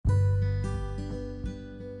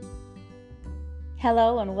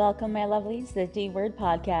Hello and welcome, my lovelies, to the D-Word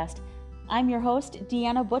Podcast. I'm your host,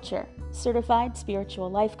 Deanna Butcher, certified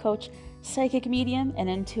spiritual life coach, psychic medium, and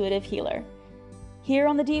intuitive healer. Here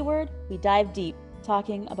on the D-Word, we dive deep,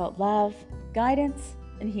 talking about love, guidance,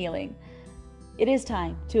 and healing. It is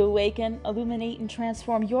time to awaken, illuminate, and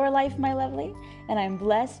transform your life, my lovely, and I'm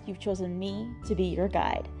blessed you've chosen me to be your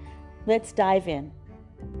guide. Let's dive in.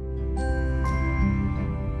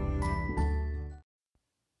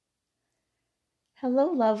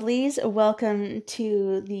 Hello, lovelies. Welcome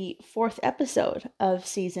to the 4th episode of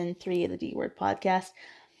Season 3 of the D-Word Podcast.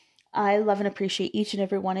 I love and appreciate each and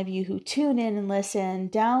every one of you who tune in and listen,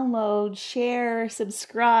 download, share,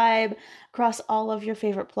 subscribe across all of your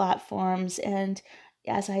favorite platforms. And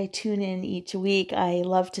as I tune in each week, I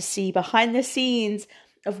love to see behind the scenes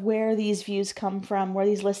of where these views come from, where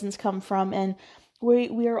these listens come from, and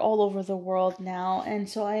we are all over the world now. And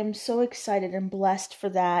so I am so excited and blessed for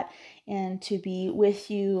that, and to be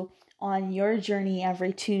with you on your journey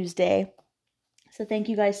every Tuesday. So thank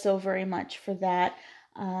you guys so very much for that.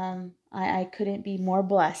 I couldn't be more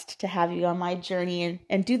blessed to have you on my journey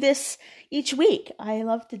and do this each week. I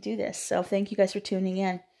love to do this. So thank you guys for tuning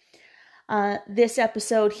in. This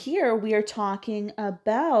episode here, we are talking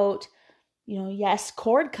about, yes,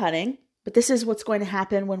 cord cutting, but this is what's going to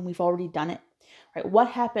happen when we've already done it, right?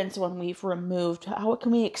 What what when we've removed? What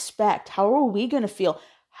can we expect? How are we going to feel?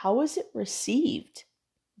 How is it received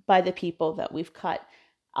by the people that we've cut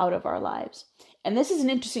out of our lives? And this is an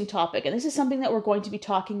interesting topic, and this is something that we're going to be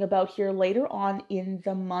talking about here later on in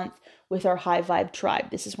the month with our High Vibe Tribe.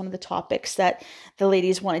 This is one of the topics that the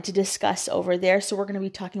ladies wanted to discuss over there, so we're going to be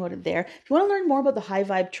talking about it there. If you want to learn more about the High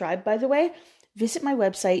Vibe Tribe, by the way, visit my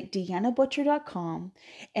website, deannabutcher.com,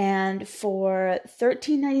 and for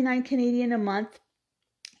 $13.99 Canadian a month,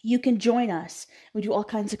 you can join us. We do all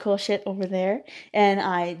kinds of cool shit over there, and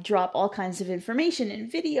I drop all kinds of information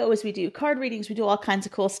and videos. We do card readings. We do all kinds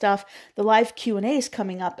of cool stuff. The live Q&A is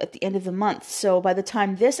coming up at the end of the month. So by the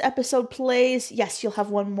time this episode plays, yes, you'll have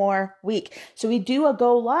one more week. So we do a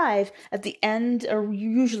go live at the end, or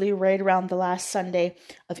usually right around the last Sunday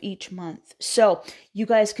of each month. So you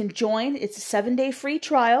guys can join. It's a 7-day free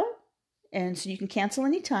trial, and so you can cancel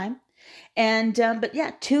anytime. And, but yeah,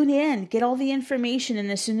 tune in, get all the information. And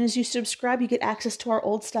as soon as you subscribe, you get access to our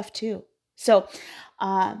old stuff too. So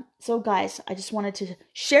guys, I just wanted to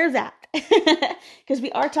share that because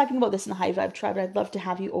we are talking about this in the High Vibe Tribe. And I'd love to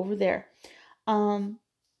have you over there.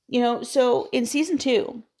 So in season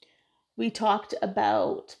 2, we talked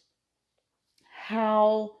about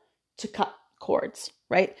how to cut cords,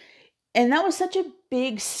 right? And that was such a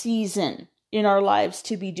big season in our lives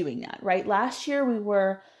to be doing that, right? Last year we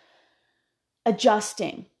were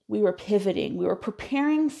adjusting, we were pivoting, we were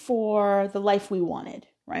preparing for the life we wanted,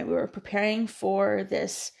 right? We were preparing for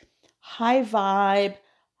this high vibe,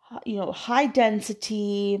 high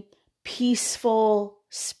density, peaceful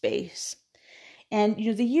space. And,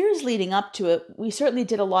 the years leading up to it, we certainly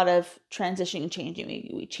did a lot of transitioning and changing.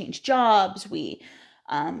 We changed jobs, we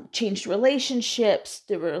changed relationships.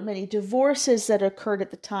 There were many divorces that occurred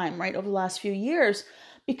at the time, right, over the last few years,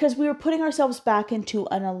 because we were putting ourselves back into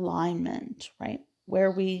an alignment, right,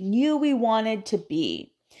 where we knew we wanted to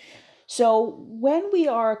be. So when we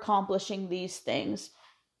are accomplishing these things,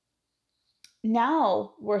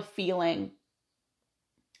 now we're feeling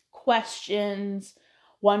questions,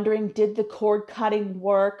 wondering, did the cord cutting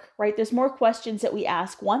work, right? There's more questions that we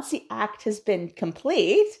ask once the act has been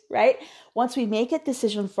complete, right? Once we make a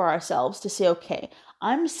decision for ourselves to say, okay,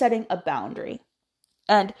 I'm setting a boundary.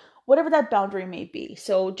 And whatever that boundary may be.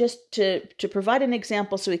 So just to provide an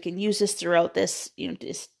example so we can use this throughout this,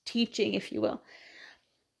 this teaching, if you will.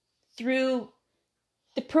 Through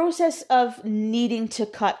the process of needing to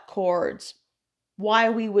cut cords,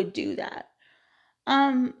 why we would do that.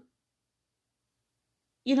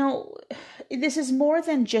 This is more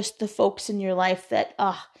than just the folks in your life that,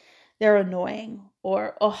 they're annoying,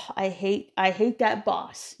 or, I hate that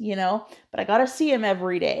boss, but I got to see him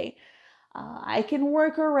every day. I can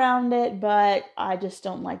work around it, but I just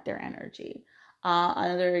don't like their energy.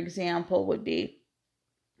 Another example would be,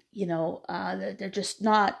 they're just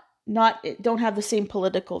don't have the same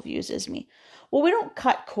political views as me. Well, we don't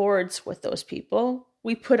cut cords with those people.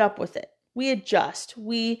 We put up with it. We adjust.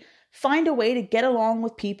 We find a way to get along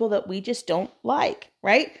with people that we just don't like,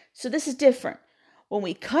 right? So this is different. When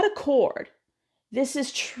we cut a cord, this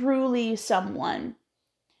is truly someone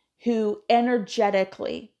who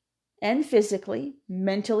energetically and physically,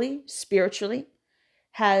 mentally, spiritually,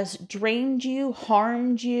 has drained you,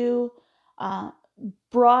 harmed you,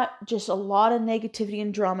 brought just a lot of negativity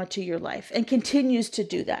and drama to your life, and continues to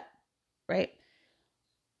do that, right?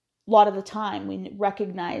 a lot of the time we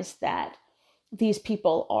recognize that these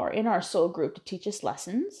people are in our soul group to teach us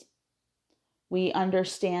lessons. We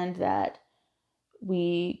understand that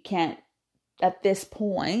we can't, at this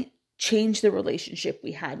point, change the relationship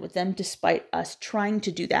we had with them despite us trying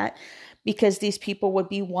to do that, because these people would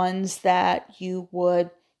be ones that you would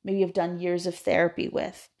maybe have done years of therapy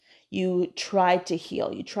with. You tried to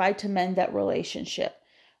heal. You tried to mend that relationship,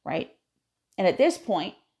 right? And at this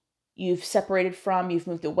point, you've separated from, you've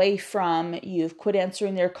moved away from, you've quit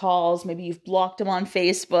answering their calls. Maybe you've blocked them on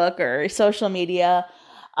Facebook or social media.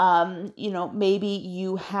 Maybe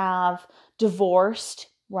you have divorced,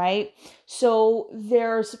 right? So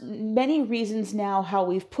there's many reasons now how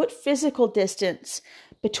we've put physical distance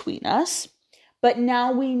between us, but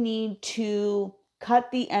now we need to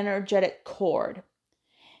cut the energetic cord.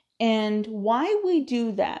 And why we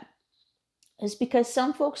do that is because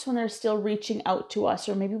some folks, when they're still reaching out to us,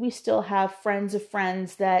 or maybe we still have friends of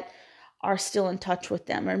friends that are still in touch with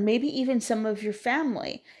them, or maybe even some of your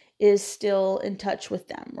family is still in touch with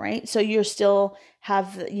them, right? So you still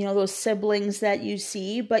have, those siblings that you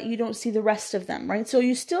see, but you don't see the rest of them, right? So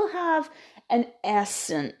you still have an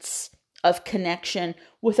essence of connection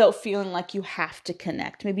without feeling like you have to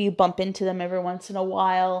connect. Maybe you bump into them every once in a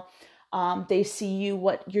while. They see you,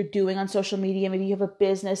 what you're doing on social media. Maybe you have a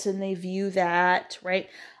business and they view that, right?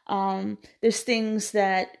 There's things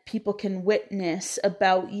that people can witness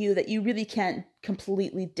about you that you really can't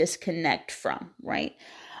completely disconnect from, right?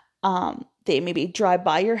 They maybe drive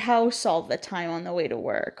by your house all the time on the way to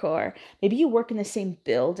work, or maybe you work in the same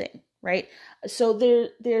building, right? So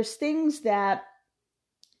there's things that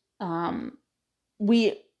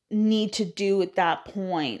we need to do at that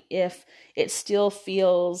point if it still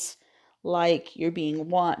feels like you're being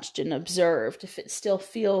watched and observed, if it still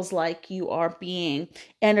feels like you are being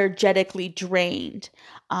energetically drained.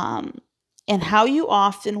 And how you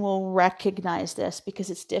often will recognize this, because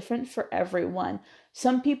it's different for everyone.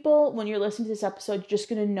 Some people, when you're listening to this episode, you're just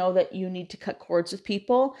going to know that you need to cut cords with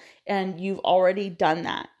people, and you've already done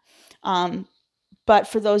that. But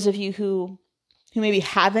for those of you who maybe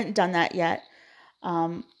haven't done that yet,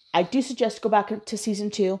 I do suggest go back to season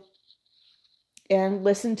 2 and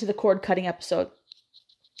listen to the cord cutting episode,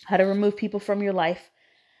 how to remove people from your life.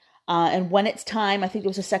 And when it's time, I think it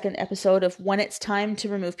was the second episode of when it's time to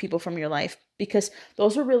remove people from your life, because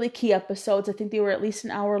those were really key episodes. I think they were at least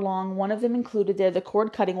an hour long. One of them included the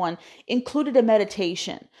cord cutting one, included a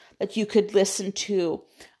meditation that you could listen to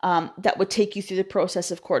that would take you through the process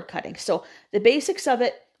of cord cutting. So the basics of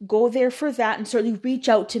it, go there for that, and certainly reach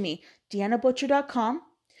out to me, deannabutcher.com.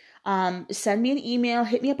 Send me an email,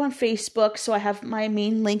 hit me up on Facebook. So I have my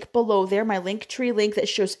main link below there, my Linktree link that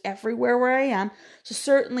shows everywhere where I am. So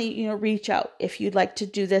certainly, reach out if you'd like to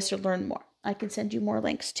do this or learn more. I can send you more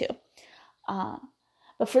links too.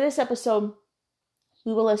 But for this episode,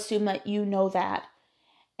 we will assume that you know that.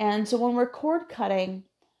 And so when we're cord cutting,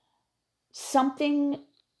 something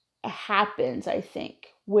happens, I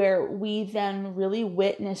think, where we then really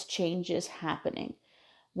witness changes happening.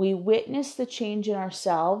 We witness the change in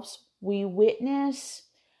ourselves. We witness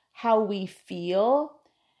how we feel.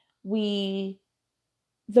 The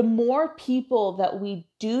more people that we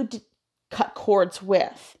do cut cords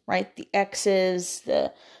with, right? The exes,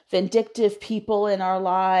 the vindictive people in our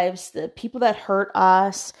lives, the people that hurt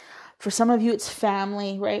us. For some of you, it's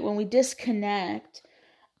family, right? When we disconnect,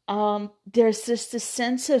 there's just this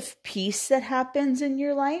sense of peace that happens in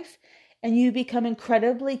your life, and you become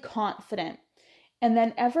incredibly confident. And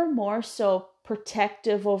then ever more so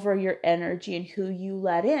protective over your energy and who you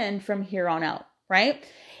let in from here on out, right?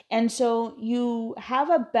 And so you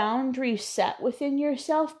have a boundary set within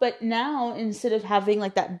yourself, but now instead of having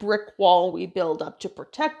like that brick wall we build up to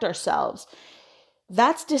protect ourselves,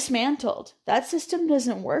 that's dismantled. That system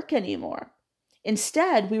doesn't work anymore.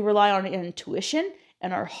 Instead, we rely on intuition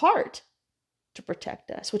and our heart to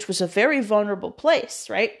protect us, which was a very vulnerable place,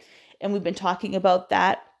 right? And we've been talking about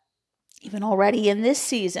that even already in this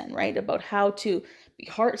season, right? About how to be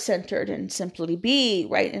heart-centered and simply be,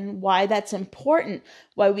 right? And why that's important,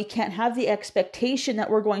 why we can't have the expectation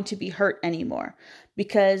that we're going to be hurt anymore.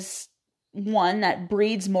 Because one, that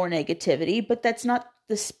breeds more negativity, but that's not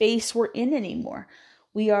the space we're in anymore.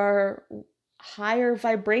 We are higher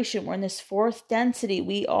vibration. We're in this fourth density.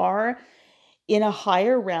 We are in a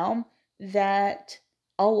higher realm that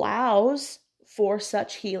allows for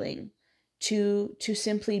such healing to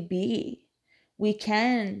simply be. We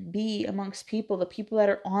can be amongst people. The people that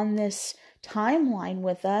are on this timeline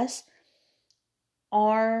with us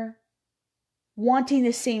are wanting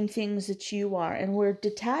the same things that you are, and we're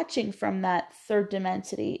detaching from that third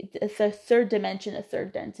density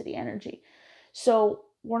energy. So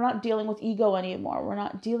we're not dealing with ego anymore. We're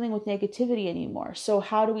not dealing with negativity anymore. So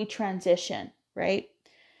how do we transition, right?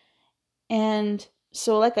 And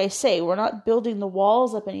so, like I say, we're not building the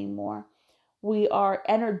walls up anymore. We are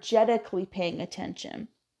energetically paying attention.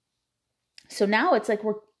 So now it's like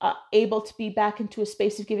we're able to be back into a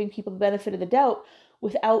space of giving people the benefit of the doubt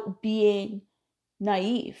without being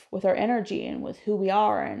naive with our energy and with who we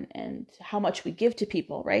are and how much we give to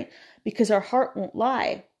people, right? Because our heart won't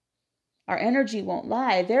lie. Our energy won't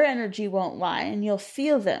lie. Their energy won't lie. And you'll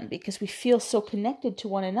feel them because we feel so connected to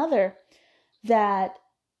one another that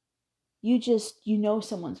you know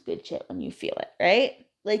someone's good shit when you feel it, right?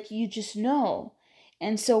 Like you just know.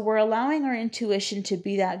 And so we're allowing our intuition to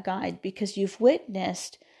be that guide because you've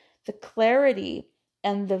witnessed the clarity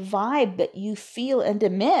and the vibe that you feel and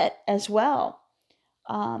emit as well.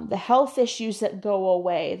 The health issues that go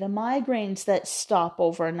away, the migraines that stop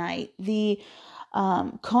overnight, the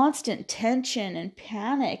constant tension and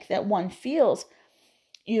panic that one feels,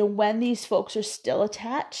 when these folks are still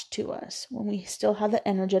attached to us, when we still have the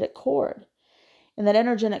energetic cord. And that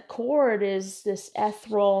energetic cord is this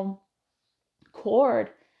ethereal cord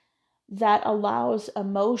that allows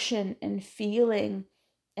emotion and feeling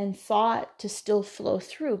and thought to still flow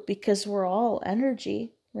through because we're all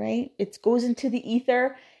energy, right? It goes into the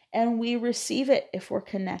ether and we receive it if we're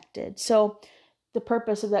connected. So the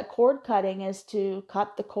purpose of that cord cutting is to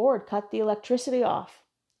cut the cord, cut the electricity off.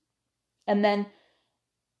 And then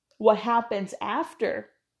what happens after,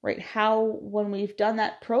 right? How, when we've done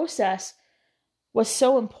that process, what's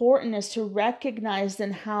so important is to recognize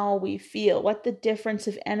then how we feel, what the difference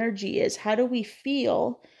of energy is. How do we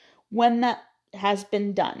feel when that has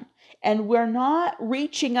been done? And we're not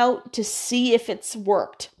reaching out to see if it's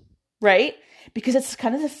worked, right? Because it's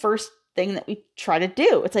kind of the first thing that we try to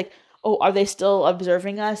do. It's like, oh, are they still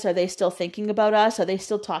observing us? Are they still thinking about us? Are they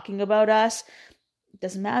still talking about us? It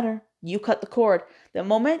doesn't matter. You cut the cord. The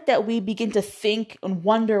moment that we begin to think and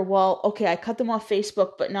wonder, well, okay, I cut them off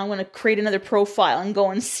Facebook, but now I'm going to create another profile and go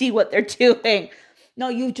and see what they're doing. No,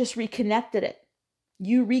 you just reconnected it.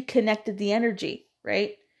 You reconnected the energy,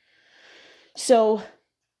 right? So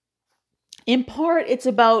in part, it's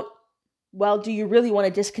about, well, do you really want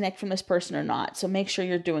to disconnect from this person or not? So make sure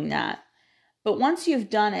you're doing that. But once you've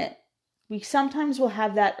done it, we sometimes will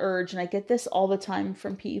have that urge, and I get this all the time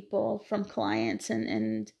from people, from clients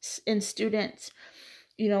and students.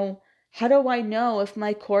 How do I know if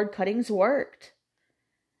my cord cuttings worked?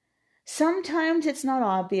 Sometimes it's not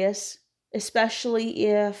obvious, especially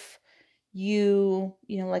if you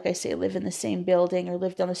like I say, live in the same building or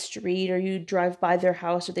live down the street, or you drive by their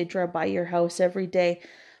house or they drive by your house every day.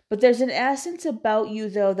 But there's an essence about you,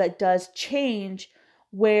 though, that does change,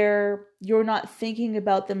 where you're not thinking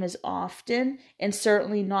about them as often and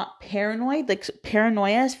certainly not paranoid. Like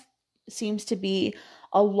paranoia seems to be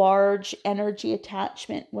a large energy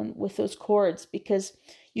attachment with those cords, because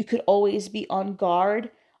you could always be on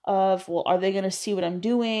guard of, well, are they going to see what I'm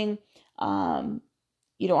doing?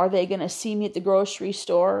 Are they going to see me at the grocery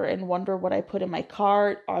store and wonder what I put in my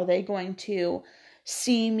cart? Are they going to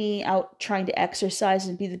see me out trying to exercise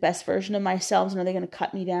and be the best version of myself? And are they going to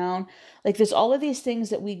cut me down? Like, there's all of these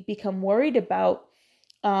things that we become worried about,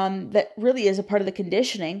 that really is a part of the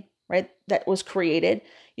conditioning, right? That was created.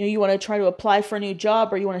 You want to try to apply for a new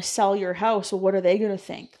job, or you want to sell your house. Well, what are they going to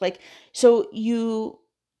think? So you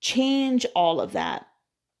change all of that.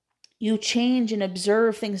 You change and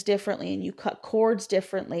observe things differently, and you cut cords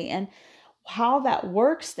differently. And how that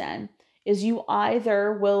works then is you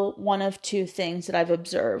either will, one of two things that I've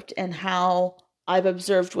observed, and how I've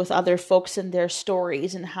observed with other folks and their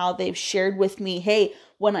stories and how they've shared with me, hey,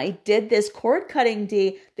 when I did this cord cutting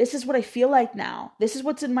day, this is what I feel like now. This is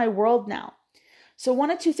what's in my world now. So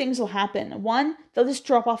one of two things will happen. One, they'll just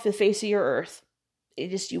drop off the face of your earth.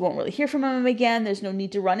 You won't really hear from them again. There's no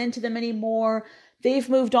need to run into them anymore. They've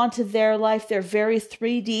moved on to their life. They're very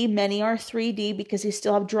 3D. Many are 3D because they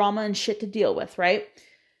still have drama and shit to deal with, right?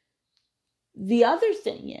 The other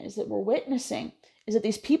thing is that we're witnessing is that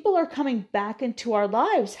these people are coming back into our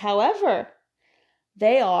lives. However,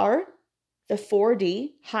 they are the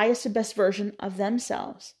 4D, highest and best version of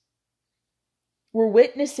themselves. We're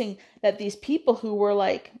witnessing that these people who were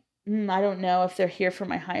like, I don't know if they're here for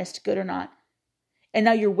my highest good or not. And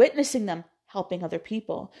now you're witnessing them helping other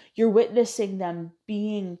people. You're witnessing them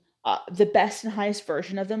being the best and highest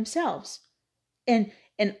version of themselves. And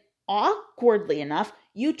awkwardly enough,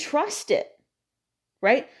 you trust it,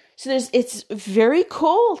 right? So it's very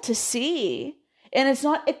cool to see. And it's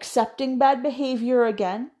not accepting bad behavior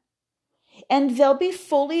again. And they'll be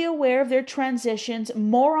fully aware of their transitions.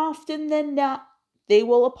 More often than not, they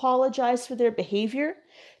will apologize for their behavior.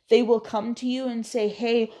 They will come to you and say,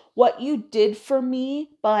 hey, what you did for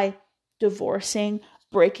me by divorcing,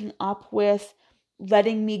 breaking up with,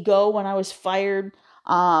 letting me go when I was fired,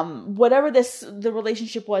 whatever the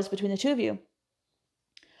relationship was between the two of you.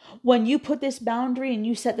 When you put this boundary and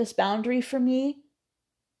you set this boundary for me,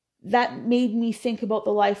 that made me think about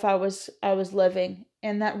the life I was living,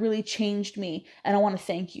 and that really changed me, and I want to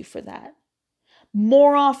thank you for that.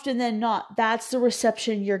 More often than not, that's the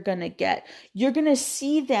reception you're going to get. You're going to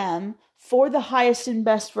see them for the highest and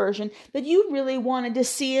best version that you really wanted to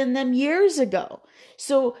see in them years ago.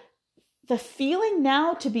 So the feeling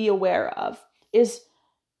now to be aware of is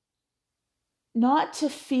not to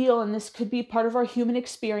feel, and this could be part of our human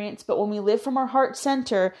experience, but when we live from our heart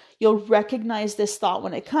center, you'll recognize this thought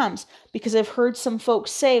when it comes. Because I've heard some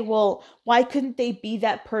folks say, well, why couldn't they be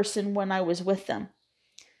that person when I was with them?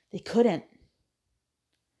 They couldn't.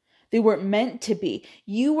 They weren't meant to be.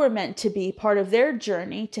 You were meant to be part of their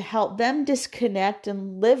journey to help them disconnect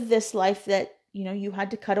and live this life that, you had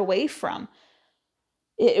to cut away from.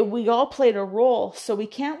 We all played a role. So we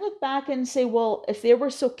can't look back and say, well, if they were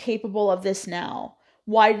so capable of this now,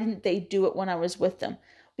 why didn't they do it when I was with them?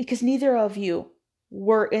 Because neither of you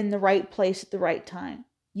were in the right place at the right time.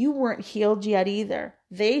 You weren't healed yet either.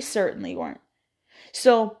 They certainly weren't.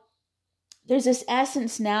 So there's this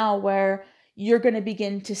essence now where you're going to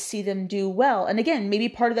begin to see them do well. And again, maybe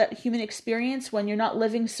part of that human experience, when you're not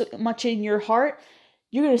living so much in your heart,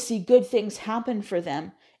 you're going to see good things happen for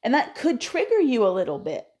them. And that could trigger you a little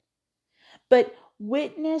bit. But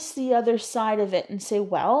witness the other side of it and say,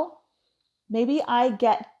 well, maybe I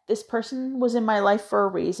get this person was in my life for a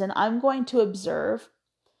reason. I'm going to observe.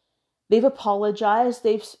 They've apologized.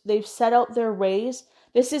 They've set out their ways.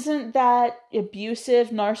 This isn't that abusive,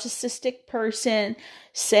 narcissistic person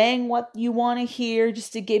saying what you want to hear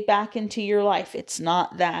just to get back into your life. It's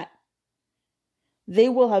not that. They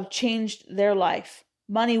will have changed their life.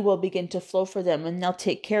 Money will begin to flow for them, and they'll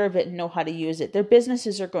take care of it and know how to use it. Their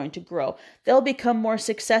businesses are going to grow. They'll become more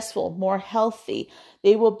successful, more healthy.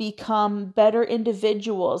 They will become better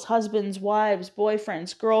individuals, husbands, wives,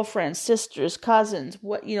 boyfriends, girlfriends, sisters, cousins,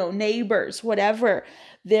 neighbors, whatever.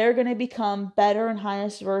 They're going to become better and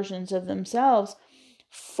highest versions of themselves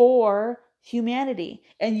for humanity.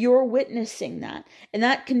 And you're witnessing that. And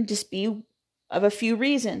that can just be of a few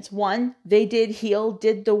reasons. One, they did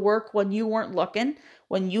the work when you weren't looking.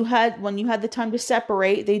 When you had the time to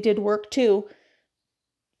separate, they did work too.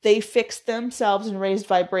 They fixed themselves and raised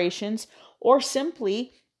vibrations. Or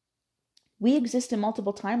simply, we exist in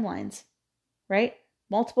multiple timelines, right?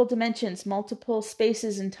 Multiple dimensions, multiple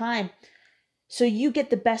spaces and time. So you get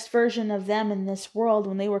the best version of them in this world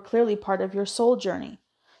when they were clearly part of your soul journey.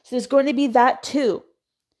 So there's going to be that too.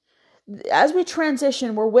 As we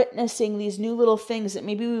transition, we're witnessing these new little things that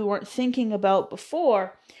maybe we weren't thinking about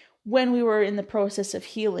before when we were in the process of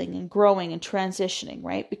healing and growing and transitioning,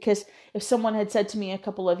 right? Because if someone had said to me a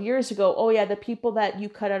couple of years ago, oh yeah, the people that you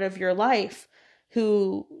cut out of your life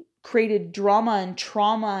who created drama and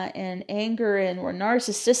trauma and anger and were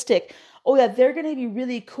narcissistic, oh yeah, they're going to be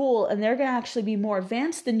really cool and they're going to actually be more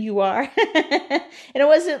advanced than you are. And it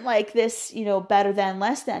wasn't like this, better than,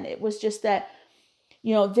 less than. It was just that,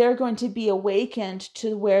 they're going to be awakened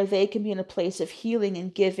to where they can be in a place of healing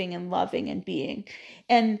and giving and loving and being.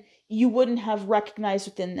 And you wouldn't have recognized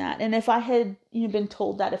within that. And if I had been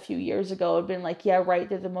told that a few years ago, I'd been like, yeah, right,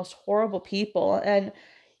 they're the most horrible people. And,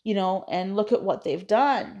 and look at what they've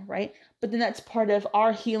done, right? But then that's part of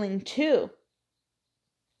our healing too.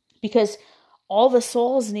 Because all the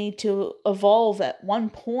souls need to evolve at one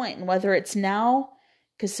point, and whether it's now,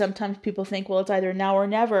 because sometimes people think, well, it's either now or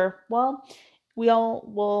never. Well, we all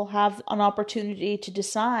will have an opportunity to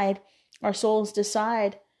decide, our souls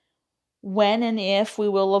decide when and if we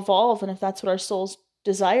will evolve, and if that's what our souls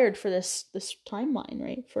desired for this timeline,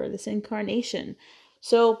 right? For this incarnation.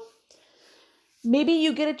 So maybe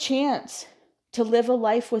you get a chance to live a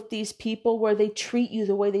life with these people where they treat you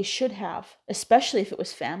the way they should have, especially if it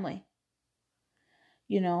was family,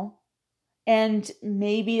 and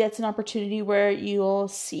maybe that's an opportunity where you'll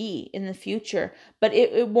see in the future, but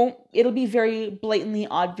it'll be very blatantly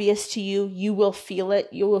obvious to you. You will feel it.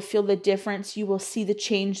 You will feel the difference. You will see the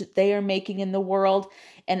change that they are making in the world,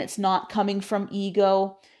 and it's not coming from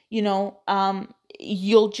ego.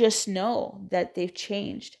 You'll just know that they've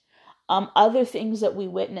changed. Other things that we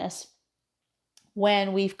witness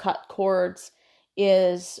when we've cut cords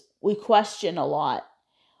is we question a lot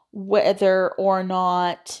whether or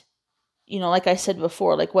not, like I said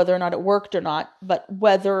before, like whether or not it worked or not, but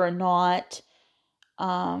whether or not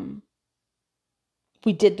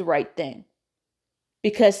we did the right thing.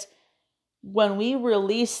 Because when we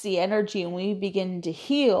release the energy and we begin to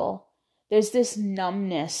heal, there's this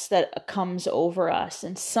numbness that comes over us.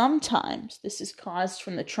 And sometimes this is caused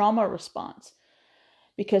from the trauma response.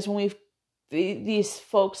 Because when these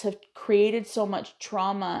folks have created so much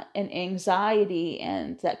trauma and anxiety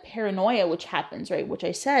and that paranoia, which happens, right? Which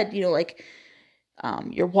I said, like,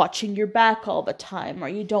 you're watching your back all the time, or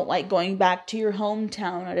you don't like going back to your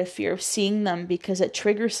hometown out of fear of seeing them because it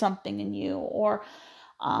triggers something in you, or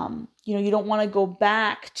you don't want to go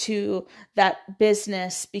back to that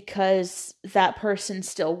business because that person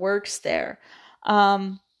still works there.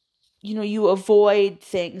 You avoid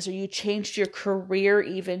things, or you changed your career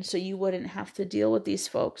even so you wouldn't have to deal with these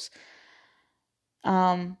folks.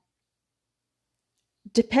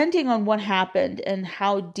 Depending on what happened and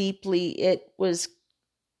how deeply it was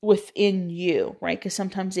within you, right? Because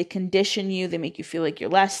sometimes they condition you, they make you feel like you're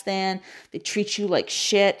less than, they treat you like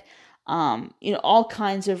shit, all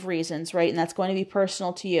kinds of reasons, right? And that's going to be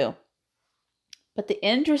personal to you. But the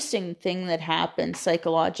interesting thing that happens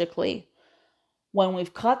psychologically when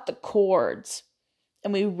we've cut the cords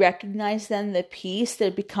and we recognize then the peace, that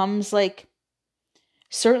it becomes like,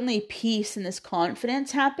 certainly peace and this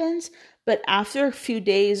confidence happens, but after a few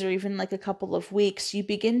days or even like a couple of weeks, you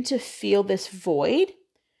begin to feel this void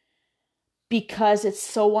because it's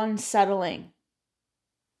so unsettling.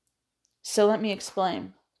 So let me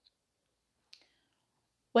explain.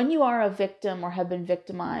 When you are a victim or have been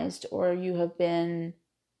victimized, or you have been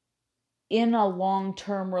in a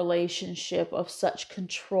long-term relationship of such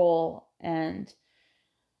control and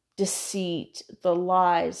deceit, the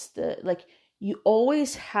lies, you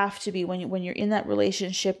always have to be, when you're in that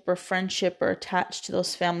relationship or friendship or attached to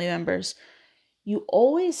those family members, you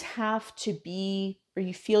always have to be, or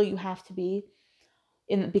you feel you have to be,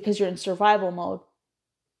 because you're in survival mode,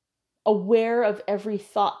 aware of every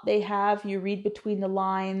thought they have. You read between the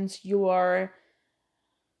lines. You are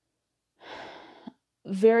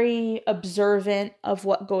very observant of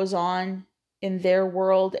what goes on in their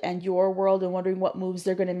world and your world, and wondering what moves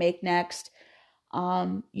they're going to make next.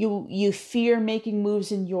 You fear making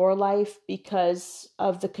moves in your life because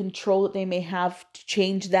of the control that they may have to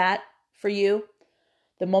change that for you.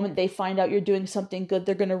 The moment they find out you're doing something good,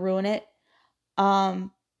 they're going to ruin it. And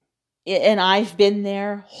I've been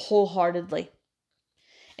there wholeheartedly.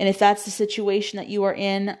 And if that's the situation that you are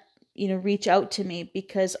in, reach out to me,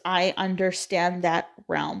 because I understand that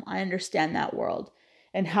realm. I understand that world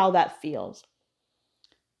and how that feels.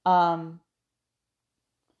 And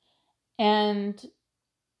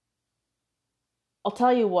I'll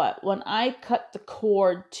tell you what, when I cut the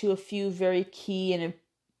cord to a few very key and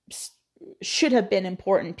should have been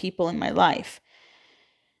important people in my life,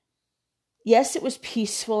 yes, it was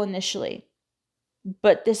peaceful initially,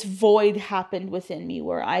 but this void happened within me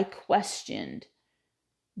where I questioned,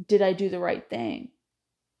 did I do the right thing?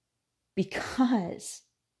 Because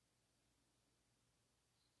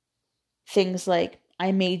things like,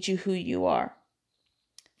 I made you who you are.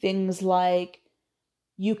 Things like,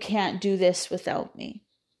 you can't do this without me.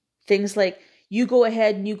 Things like, you go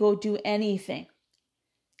ahead and you go do anything,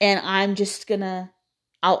 and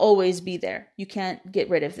I'll always be there. You can't get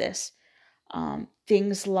rid of this.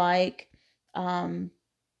 Things like,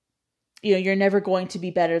 you're never going to be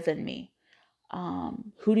better than me.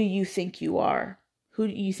 Who do you think you are? Who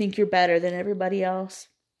do you think you're better than everybody else?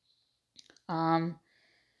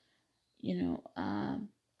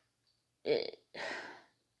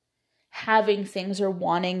 Having things or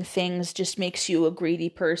wanting things just makes you a greedy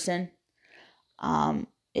person.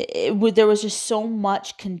 There was just so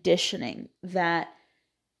much conditioning that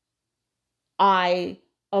I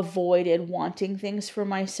avoided wanting things for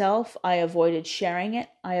myself. I avoided sharing it.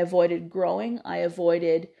 I avoided growing. I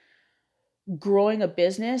avoided growing a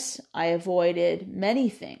business. I avoided many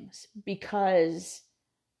things because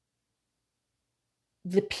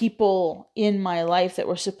the people in my life that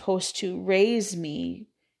were supposed to raise me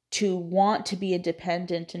to want to be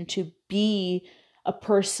independent and to be a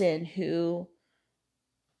person who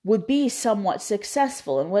would be somewhat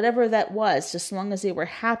successful, and whatever that was, as long as they were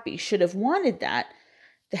happy, should have wanted that.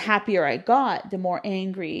 The happier I got, the more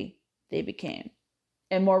angry they became,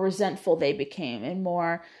 and more resentful they became, and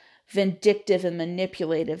more vindictive and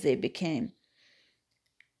manipulative they became.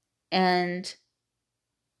 And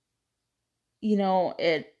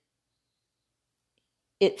it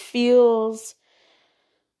feels,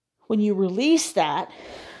 when you release that,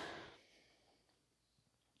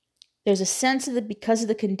 there's a sense of because of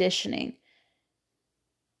the conditioning,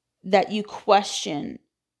 that you question,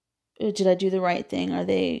 did I do the right thing?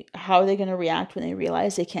 How are they going to react when they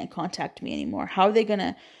realize they can't contact me anymore? How are they going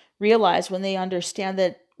to realize when they understand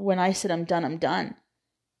that when I said I'm done, I'm done?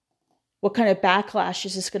 what kind of backlash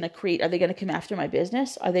is this going to create? Are they going to come after my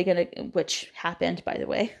business? Are they going to, which happened, by the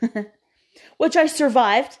way, which I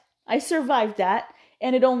survived. I survived that,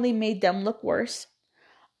 and it only made them look worse.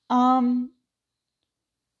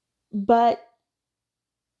 But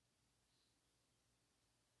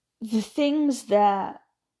the things that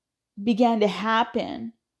began to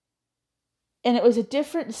happen, and it was a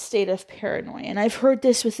different state of paranoia. And I've heard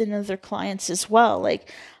this within other clients as well.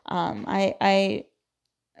 Like, I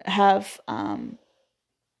have, and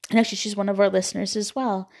actually she's one of our listeners as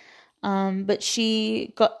well. But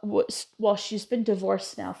she's been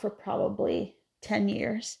divorced now for probably 10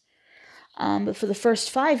 years. But for the first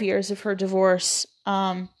 5 years of her divorce,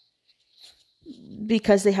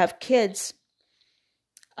 because they have kids,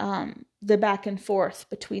 the back and forth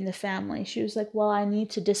between the family, she was like, well, I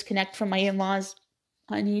need to disconnect from my in-laws.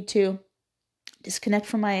 I need to disconnect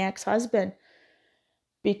from my ex-husband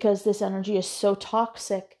because this energy is so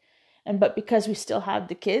toxic. But because we still have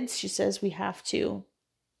the kids, she says we have to,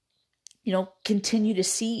 continue to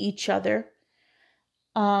see each other.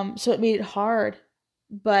 So it made it hard.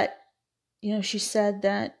 But, she said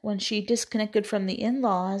that when she disconnected from the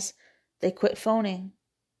in-laws, they quit phoning.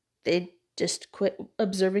 They just quit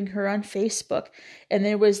observing her on Facebook. And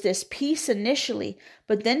there was this peace initially,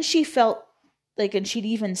 but then she felt like, and she'd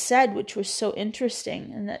even said, which was so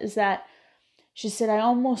interesting, and that is that she said, I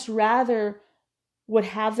almost rather would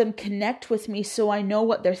have them connect with me so I know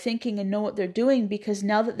what they're thinking and know what they're doing, because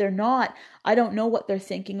now that they're not, I don't know what they're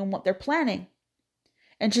thinking and what they're planning.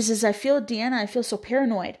 And she says, Deanna, I feel so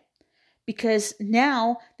paranoid because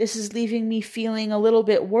now this is leaving me feeling a little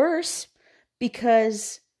bit worse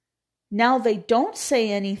because now they don't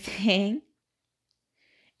say anything.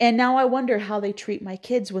 And now I wonder how they treat my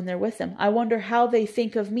kids when they're with them. I wonder how they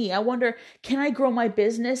think of me. I wonder, can I grow my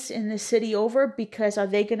business in the city over? Because are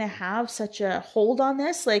they going to have such a hold on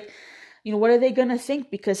this? Like, what are they going to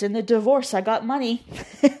think? Because in the divorce, I got money,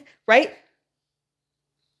 right?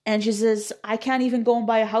 And she says, I can't even go and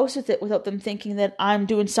buy a house with it without them thinking that I'm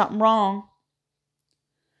doing something wrong.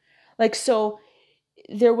 Like, so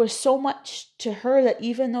there was so much to her that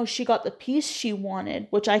even though she got the peace she wanted,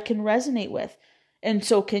 which I can resonate with, and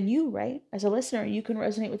so can you, right? As a listener, you can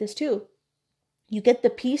resonate with this too. You get the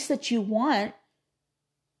peace that you want,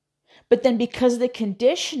 but then because of the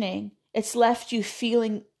conditioning, it's left you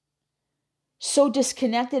feeling so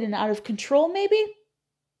disconnected and out of control, maybe?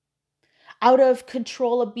 Out of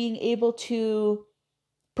control of being able to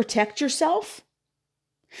protect yourself.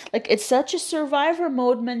 Like, it's such a survivor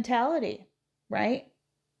mode mentality, right?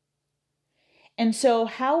 And so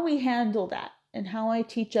how we handle that, and how I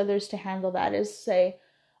teach others to handle that, is say,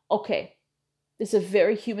 okay, this is a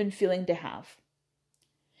very human feeling to have.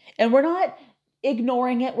 And we're not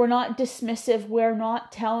ignoring it. We're not dismissive. We're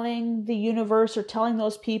not telling the universe or telling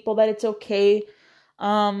those people that it's okay.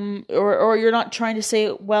 Or you're not trying to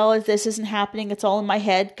say, well, if this isn't happening, it's all in my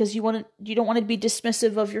head, because you don't want to be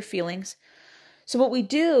dismissive of your feelings. So what we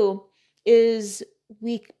do is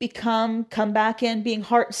we come back in being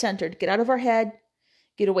heart-centered, get out of our head,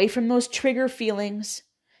 get away from those trigger feelings,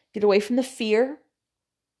 get away from the fear,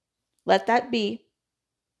 let that be,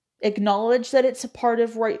 acknowledge that it's a part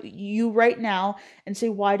of you right now, and say,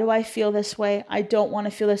 why do I feel this way? I don't want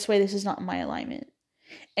to feel this way. This is not in my alignment.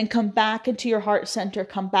 And come back into your heart center,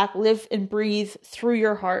 come back, live and breathe through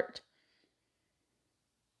your heart,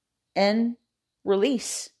 and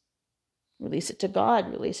release. Release it to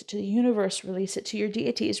God, release it to the universe, release it to your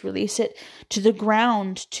deities, release it to the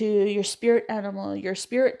ground, to your spirit animal, your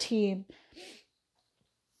spirit team.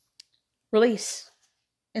 Release.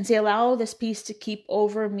 And say, allow this peace to keep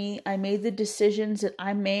over me. I made the decisions that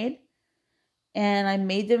I made, and I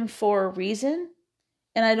made them for a reason,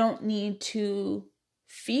 and I don't need to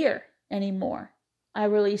fear anymore. I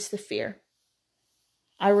release the fear.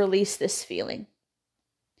 I release this feeling.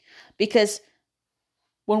 Because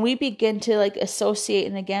when we begin to associate,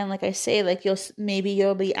 and again, like I say,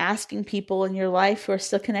 you'll be asking people in your life who are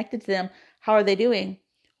still connected to them, how are they doing?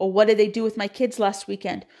 Or what did they do with my kids last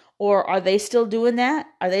weekend? Or are they still doing that?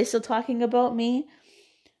 Are they still talking about me?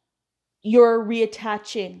 You're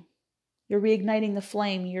reattaching. You're reigniting the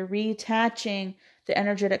flame. You're reattaching the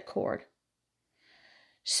energetic cord.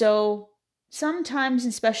 So sometimes,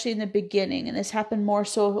 especially in the beginning, and this happened more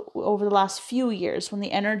so over the last few years, when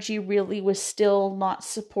the energy really was still not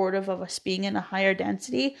supportive of us being in a higher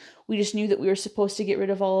density, we just knew that we were supposed to get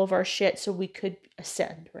rid of all of our shit so we could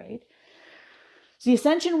ascend, right? So the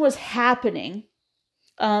ascension was happening,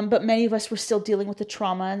 but many of us were still dealing with the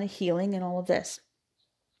trauma and the healing and all of this.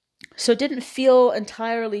 So it didn't feel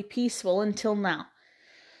entirely peaceful until now.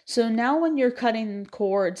 So now when you're cutting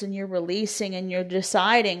cords and you're releasing and you're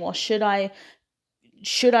deciding, well, should I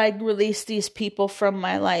release these people from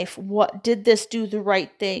my life? What did this do the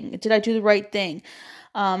right thing? Did I do the right thing?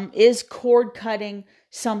 Is cord cutting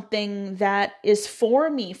something that is for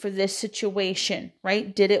me for this situation,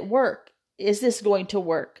 right? Did it work? Is this going to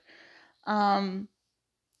work?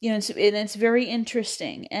 It's very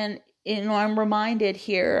interesting. And, I'm reminded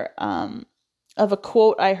here, of a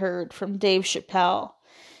quote I heard from Dave Chappelle.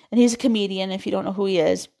 And he's a comedian, if you don't know who he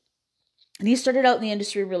is. And he started out in the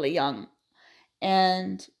industry really young.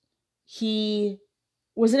 And he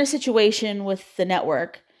was in a situation with the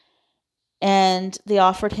network, and they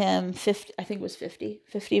offered him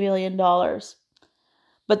 $50 million.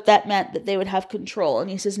 But that meant that they would have control. And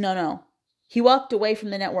he says, no. He walked away from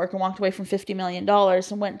the network and walked away from $50 million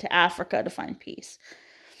and went to Africa to find peace.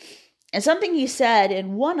 And something he said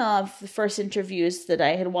in one of the first interviews that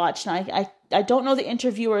I had watched, and I don't know the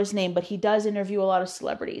interviewer's name, but he does interview a lot of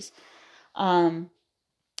celebrities and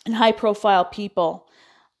high-profile people.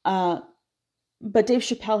 But Dave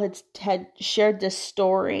Chappelle had shared this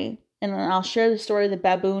story, and I'll share the story of the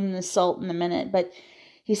baboon and the salt in a minute, but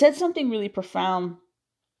he said something really profound.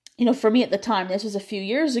 For me at the time, this was a few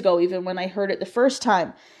years ago, even when I heard it the first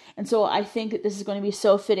time. And so I think that this is going to be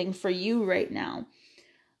so fitting for you right now.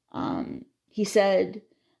 He said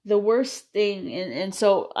the worst thing, and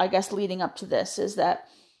so I guess leading up to this, is that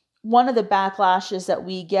one of the backlashes that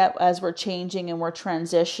we get as we're changing and we're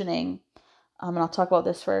transitioning, and I'll talk about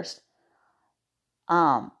this first,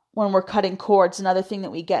 when we're cutting cords, another thing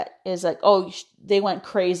that we get is like, oh, they went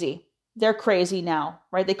crazy. They're crazy now,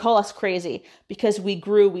 right? They call us crazy because we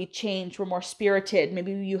grew, we changed, we're more spirited.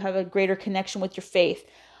 Maybe you have a greater connection with your faith.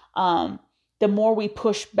 The more we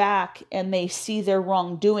push back and they see their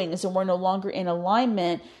wrongdoings and we're no longer in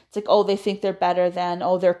alignment, it's like, oh, they think they're better than,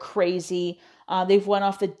 oh, they're crazy. They've went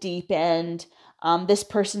off the deep end. This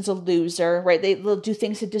person's a loser, right? They'll do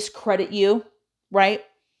things to discredit you, right?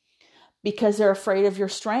 Because they're afraid of your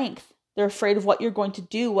strength. They're afraid of what you're going to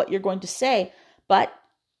do, what you're going to say. But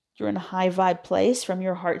you're in a high vibe place from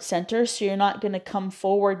your heart center, so you're not going to come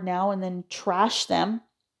forward now and then trash them,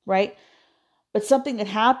 right? But something that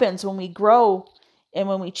happens when we grow and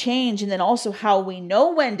when we change, and then also how we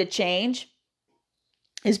know when to change,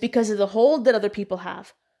 is because of the hold that other people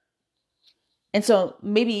have. And so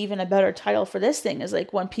maybe even a better title for this thing is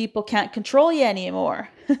like when people can't control you anymore,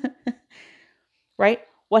 right?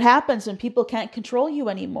 What happens when people can't control you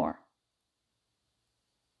anymore?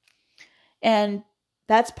 And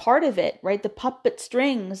that's part of it, right? The puppet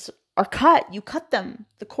strings are cut. You cut them.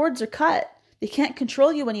 The cords are cut. They can't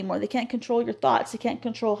control you anymore. They can't control your thoughts. They can't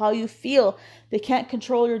control how you feel. They can't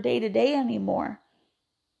control your day-to-day anymore.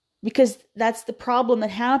 Because that's the problem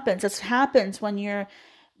that happens. That happens when you're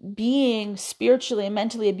being spiritually and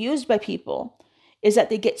mentally abused by people, is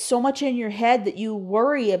that they get so much in your head that you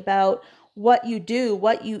worry about what you do,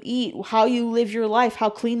 what you eat, how you live your life, how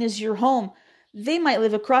clean is your home. They might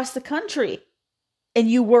live across the country, and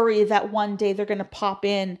you worry that one day they're going to pop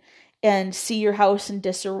in and see your house in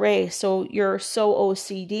disarray. So you're so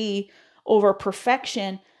OCD over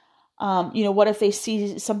perfection. What if they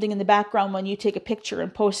see something in the background when you take a picture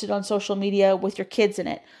and post it on social media with your kids in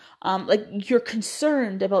it? You're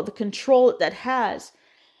concerned about the control that has,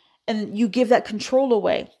 and you give that control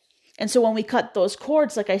away. And so when we cut those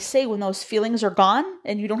cords, like I say, when those feelings are gone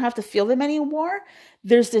and you don't have to feel them anymore,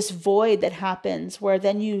 there's this void that happens where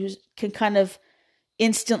then you can kind of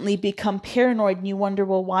instantly become paranoid and you wonder,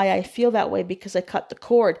 well, why I feel that way? Because I cut the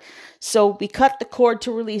cord. So we cut the cord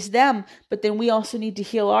to release them, but then we also need to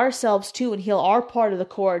heal ourselves too and heal our part of the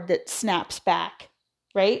cord that snaps back,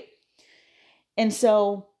 right? And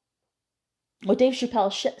so what Dave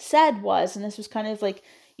Chappelle said was, and this was kind of like,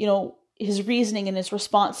 his reasoning and his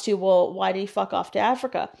response to, well, why did he fuck off to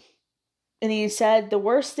Africa? And he said, the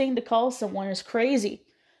worst thing to call someone is crazy.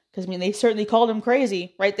 Because, they certainly called him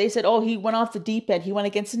crazy, right? They said, oh, he went off the deep end. He went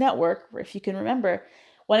against the network, if you can remember.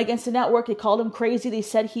 Went against the network. They called him crazy. They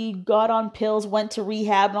said he got on pills, went to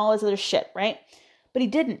rehab, and all this other shit, right? But he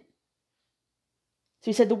didn't. So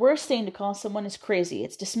he said, the worst thing to call someone is crazy.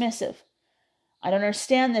 It's dismissive. I don't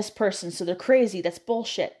understand this person, so they're crazy. That's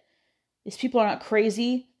bullshit. These people are not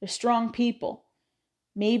crazy. They're strong people.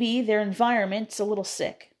 Maybe their environment's a little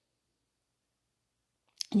sick.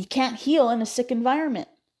 And you can't heal in a sick environment.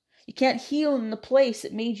 You can't heal in the place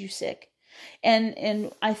that made you sick.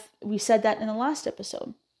 And we said that in the last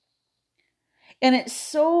episode. And it's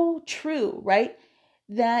so true, right?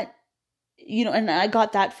 That, and I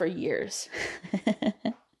got that for years.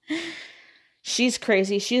 She's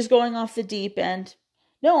crazy. She's going off the deep end.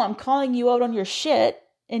 No, I'm calling you out on your shit.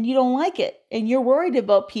 and you don't like it. And you're worried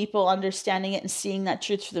about people understanding it and seeing that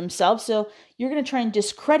truth for themselves. So you're going to try and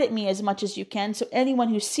discredit me as much as you can. So anyone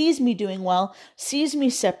who sees me doing well, sees me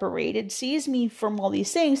separated, sees me from all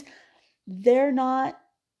these things, they're not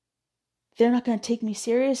going to take me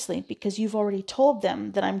seriously because you've already told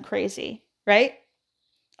them that I'm crazy, right?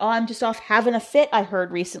 Oh, I'm just off having a fit, I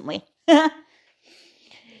heard recently.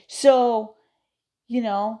 So, you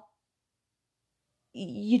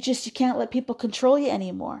can't let people control you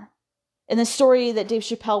anymore. And the story that Dave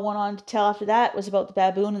Chappelle went on to tell after that was about the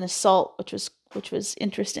baboon and the salt, which was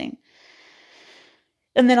interesting.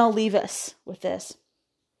 And then I'll leave us with this.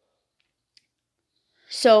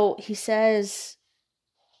 So he says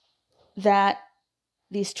that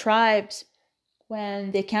these tribes,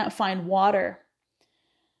 when they can't find water,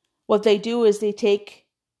 what they do is they take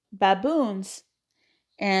baboons,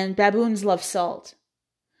 and baboons love salt.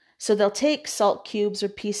 So they'll take salt cubes or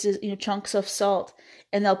pieces, chunks of salt,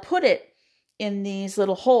 and they'll put it in these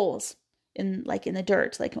little holes in the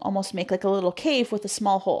dirt, like almost make like a little cave with a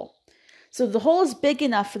small hole. So the hole is big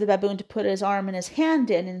enough for the baboon to put his arm and his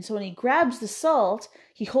hand in. And so when he grabs the salt,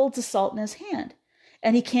 he holds the salt in his hand,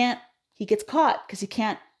 and he gets caught because he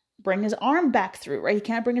can't bring his arm back through, right? He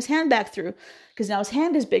can't bring his hand back through because now his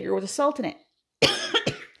hand is bigger with the salt in it.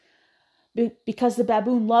 Because the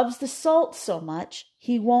baboon loves the salt so much,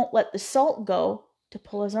 he won't let the salt go to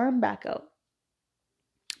pull his arm back out.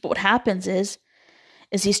 But what happens is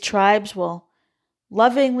these tribes will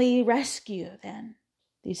lovingly rescue then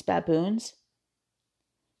these baboons,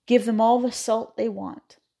 give them all the salt they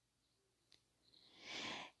want.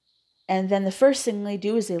 And then the first thing they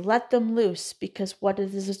do is they let them loose, because what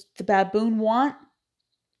does the baboon want?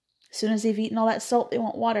 As soon as they've eaten all that salt, they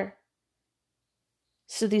want water.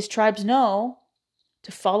 So these tribes know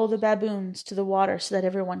to follow the baboons to the water so that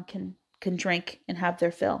everyone can drink and have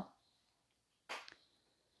their fill.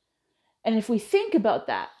 And if we think about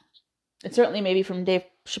that, and certainly maybe from Dave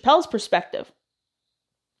Chappelle's perspective,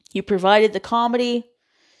 he provided the comedy,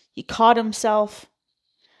 he caught himself,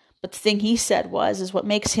 but the thing he said is what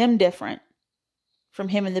makes him different from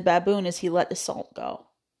him and the baboon is he let the salt go.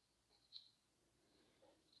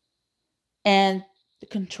 And the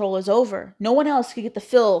control is over. No one else could get the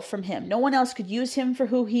fill from him. No one else could use him for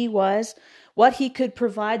who he was, what he could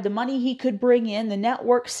provide, the money he could bring in, the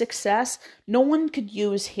network success. No one could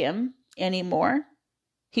use him anymore.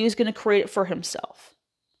 He was going to create it for himself.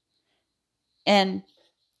 And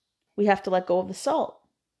we have to let go of the salt.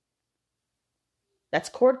 That's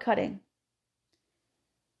cord cutting.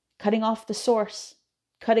 Cutting off the source.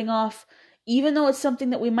 Cutting off, even though it's something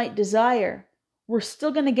that we might desire, we're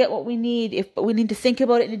still going to get what we need, but we need to think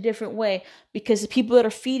about it in a different way, because the people that are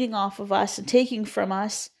feeding off of us and taking from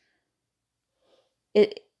us,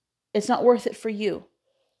 it's not worth it for you.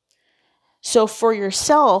 So for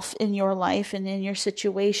yourself in your life and in your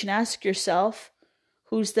situation, ask yourself,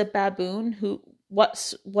 who's the baboon?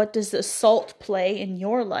 What does the salt play in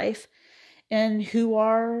your life? And who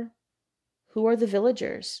are the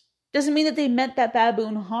villagers? Doesn't mean that they meant that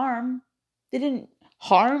baboon harm. They didn't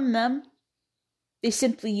harm them. They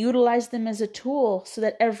simply utilized them as a tool so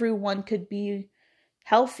that everyone could be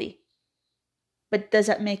healthy. But does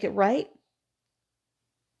that make it right?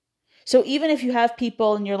 So even if you have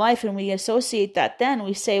people in your life and we associate that, then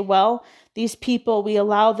we say, well, these people, we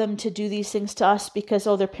allow them to do these things to us because,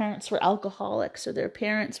 their parents were alcoholics or their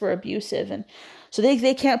parents were abusive. And so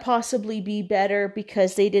they can't possibly be better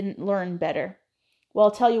because they didn't learn better. Well,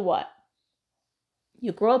 I'll tell you what.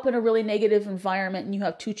 You grow up in a really negative environment and you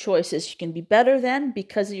have two choices. You can be better then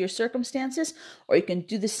because of your circumstances, or you can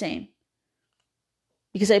do the same.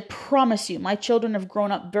 Because I promise you, my children have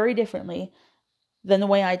grown up very differently than the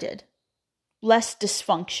way I did. Less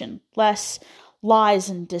dysfunction, less lies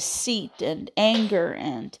and deceit and anger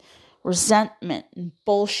and resentment and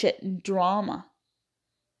bullshit and drama.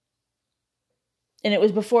 And it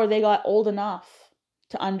was before they got old enough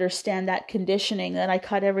to understand that conditioning that I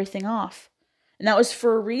cut everything off. And that was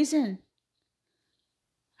for a reason.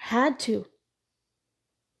 I had to.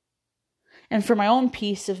 And for my own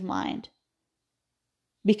peace of mind.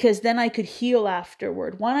 Because then I could heal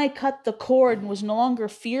afterward. When I cut the cord and was no longer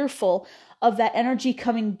fearful of that energy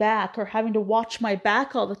coming back or having to watch my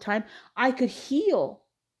back all the time, I could heal.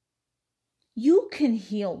 You can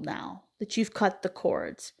heal now that you've cut the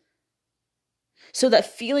cords. So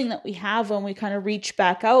that feeling that we have when we kind of reach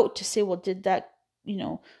back out to say, well, did that,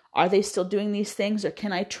 are they still doing these things, or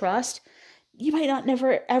can I trust? You might not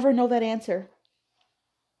never ever know that answer.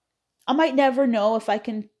 I might never know if I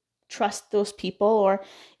can trust those people, or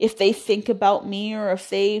if they think about me, or if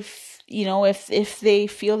they, if they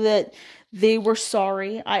feel that they were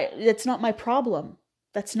sorry. That's not my problem.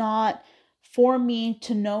 That's not for me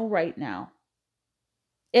to know right now.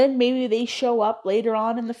 And maybe they show up later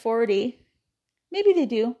on in the 4D. Maybe they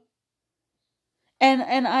do.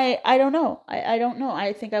 And I don't know. I don't know.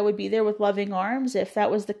 I think I would be there with loving arms if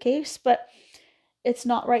that was the case, but it's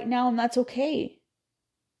not right now, and that's okay.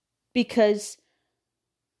 Because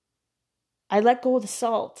I let go of the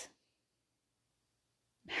salt.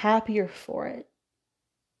 I'm happier for it.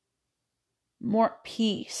 More at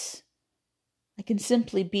peace. I can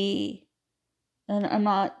simply be. And I'm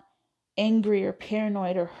not angry or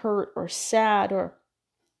paranoid or hurt or sad or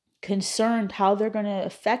concerned how they're going to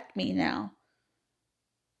affect me now.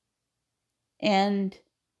 And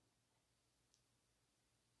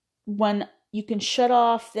when you can shut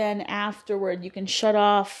off, then afterward, you can shut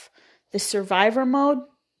off the survivor mode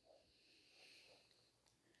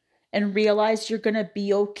and realize you're going to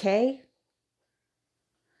be okay.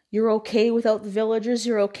 You're okay without the villagers.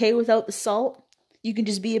 You're okay without the salt. You can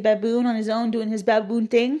just be a baboon on his own doing his baboon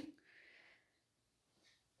thing.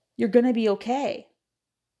 You're going to be okay.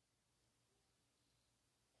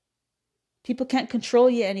 People can't control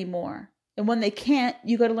you anymore. And when they can't,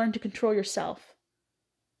 you got to learn to control yourself.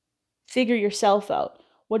 Figure yourself out.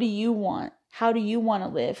 What do you want? How do you want to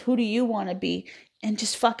live? Who do you want to be? And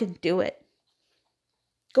just fucking do it.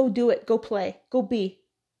 Go do it. Go play. Go be.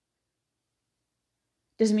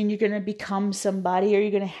 Doesn't mean you're going to become somebody or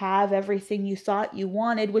you're going to have everything you thought you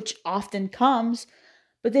wanted, which often comes.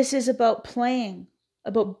 But this is about playing,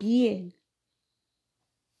 about being,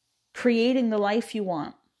 creating the life you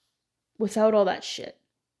want without all that shit.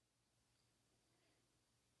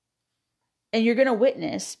 And you're going to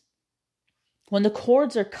witness when the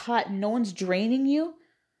cords are cut and no one's draining you,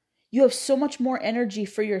 you have so much more energy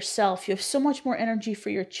for yourself. You have so much more energy for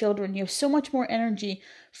your children. You have so much more energy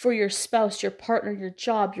for your spouse, your partner, your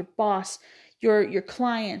job, your boss, your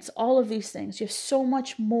clients, all of these things. You have so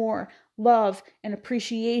much more love and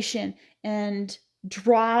appreciation and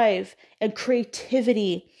drive and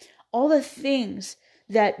creativity. All the things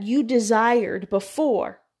that you desired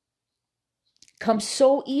before come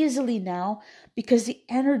so easily now because the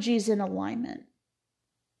energy is in alignment.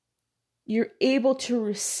 You're able to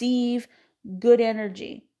receive good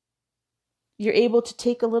energy. You're able to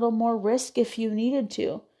take a little more risk if you needed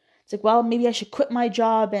to. It's like, well, maybe I should quit my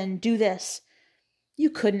job and do this. You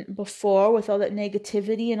couldn't before with all that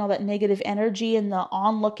negativity and all that negative energy and the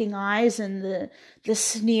onlooking eyes and the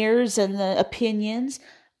sneers and the opinions,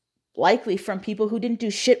 likely from people who didn't do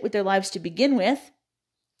shit with their lives to begin with,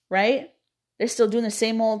 right? They're still doing the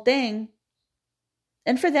same old thing.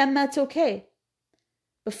 And for them, that's okay.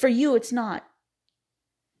 But for you, it's not.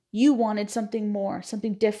 You wanted something more,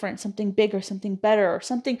 something different, something bigger, something better, or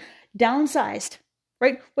something downsized,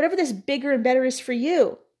 right? Whatever this bigger and better is for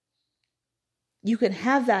you, you can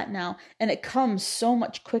have that now. And it comes so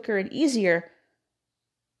much quicker and easier,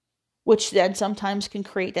 which then sometimes can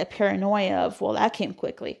create that paranoia of, well, that came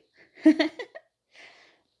quickly.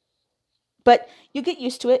 But you get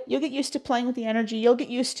used to it. You'll get used to playing with the energy. You'll get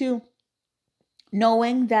used to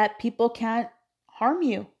knowing that people can't harm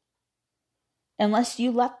you unless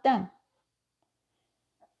you let them.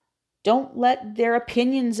 Don't let their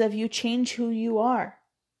opinions of you change who you are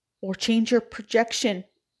or change your projection.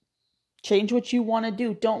 Change what you want to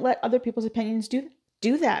do. Don't let other people's opinions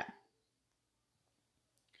do that.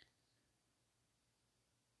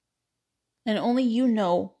 And only you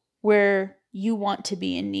know where you want to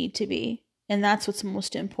be and need to be. And that's what's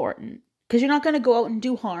most important. Because you're not going to go out and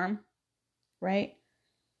do harm, right?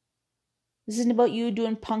 This isn't about you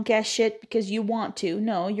doing punk ass shit because you want to.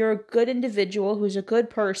 No, you're a good individual who's a good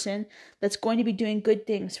person that's going to be doing good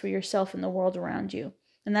things for yourself and the world around you.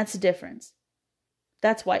 And that's the difference.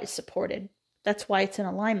 That's why it's supported. That's why it's in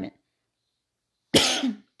alignment.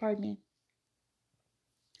 Pardon me.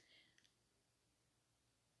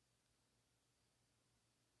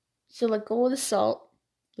 So let go of the salt.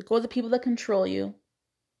 Let go of the people that control you.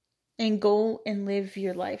 And go and live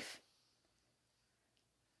your life.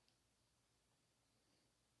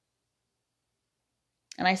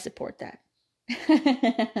 And I support that.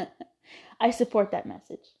 I support that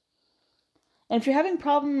message. And if you're having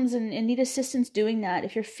problems and need assistance doing that,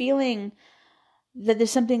 if you're feeling that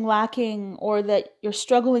there's something lacking or that you're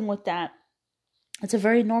struggling with that, it's a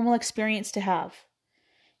very normal experience to have.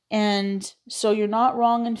 And so you're not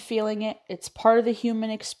wrong in feeling it. It's part of the human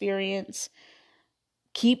experience.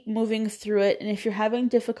 Keep moving through it. And if you're having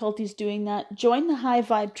difficulties doing that, join the High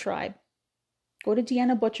Vibe Tribe. Go to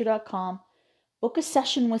deannabutcher.com. Book a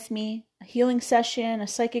session with me, a healing session, a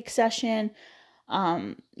psychic session.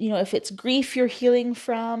 If it's grief you're healing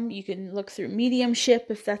from, you can look through mediumship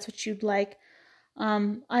if that's what you'd like.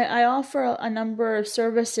 I offer a number of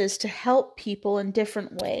services to help people in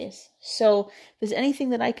different ways. So if there's anything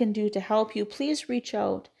that I can do to help you, please reach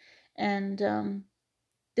out. And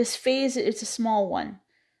this phase, it's a small one.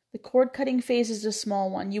 The cord cutting phase is a small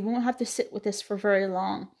one. You won't have to sit with this for very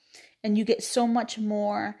long. And you get so much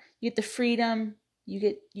more. You get the freedom. You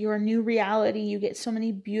get your new reality. You get so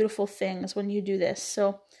many beautiful things when you do this.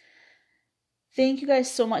 So thank you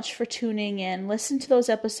guys so much for tuning in. Listen to those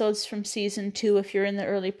episodes from season 2 if you're in the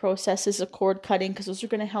early processes of cord cutting, because those are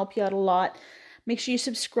going to help you out a lot. Make sure you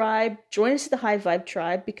subscribe. Join us at the High Vibe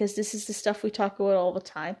Tribe, because this is the stuff we talk about all the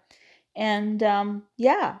time. And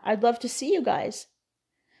I'd love to see you guys.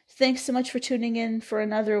 Thanks so much for tuning in for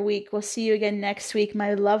another week. We'll see you again next week, my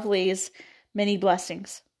lovelies. Many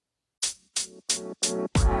blessings.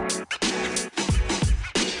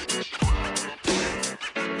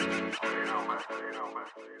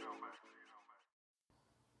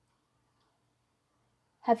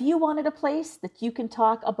 Have you wanted a place that you can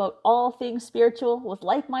talk about all things spiritual with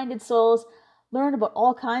like-minded souls, learn about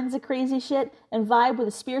all kinds of crazy shit, and vibe with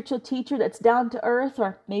a spiritual teacher that's down to earth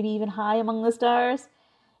or maybe even high among the stars?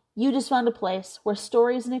 You just found a place where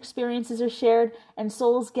stories and experiences are shared and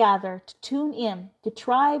souls gather to tune in to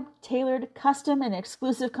tribe-tailored, custom, and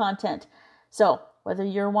exclusive content. So, whether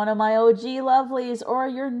you're one of my OG lovelies or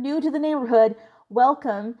you're new to the neighborhood,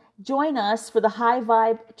 welcome. Join us for the High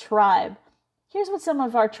Vibe Tribe. Here's what some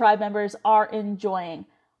of our tribe members are enjoying.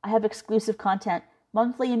 I have exclusive content,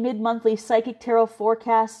 monthly and mid-monthly psychic tarot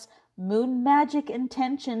forecasts, moon magic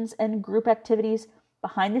intentions and group activities,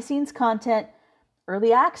 behind-the-scenes content,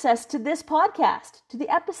 early access to this podcast, to the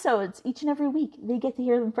episodes each and every week. They get to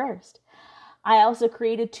hear them first. I also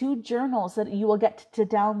created 2 journals that you will get to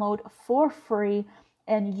download for free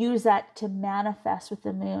and use that to manifest with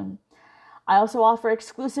the moon. I also offer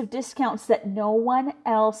exclusive discounts that no one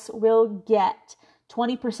else will get.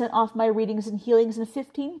 20% off my readings and healings and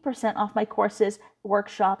 15% off my courses,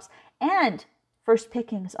 workshops, and first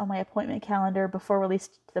pickings on my appointment calendar before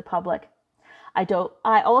released to the public.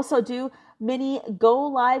 I also do mini go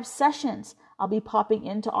live sessions. I'll be popping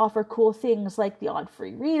in to offer cool things like the odd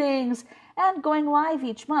free readings and going live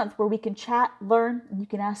each month where we can chat, learn, and you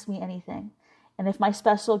can ask me anything. And if my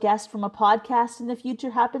special guest from a podcast in the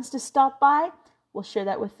future happens to stop by, we'll share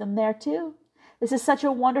that with them there too. This is such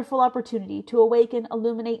a wonderful opportunity to awaken,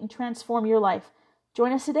 illuminate, and transform your life.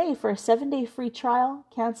 Join us today for a 7-day free trial.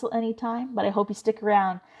 Cancel anytime, but I hope you stick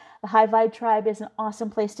around. The High Vibe Tribe is an awesome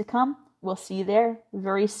place to come. We'll see you there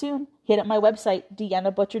very soon. Hit up my website,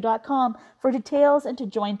 deannabutcher.com, for details and to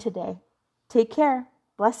join today. Take care.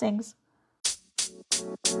 Blessings.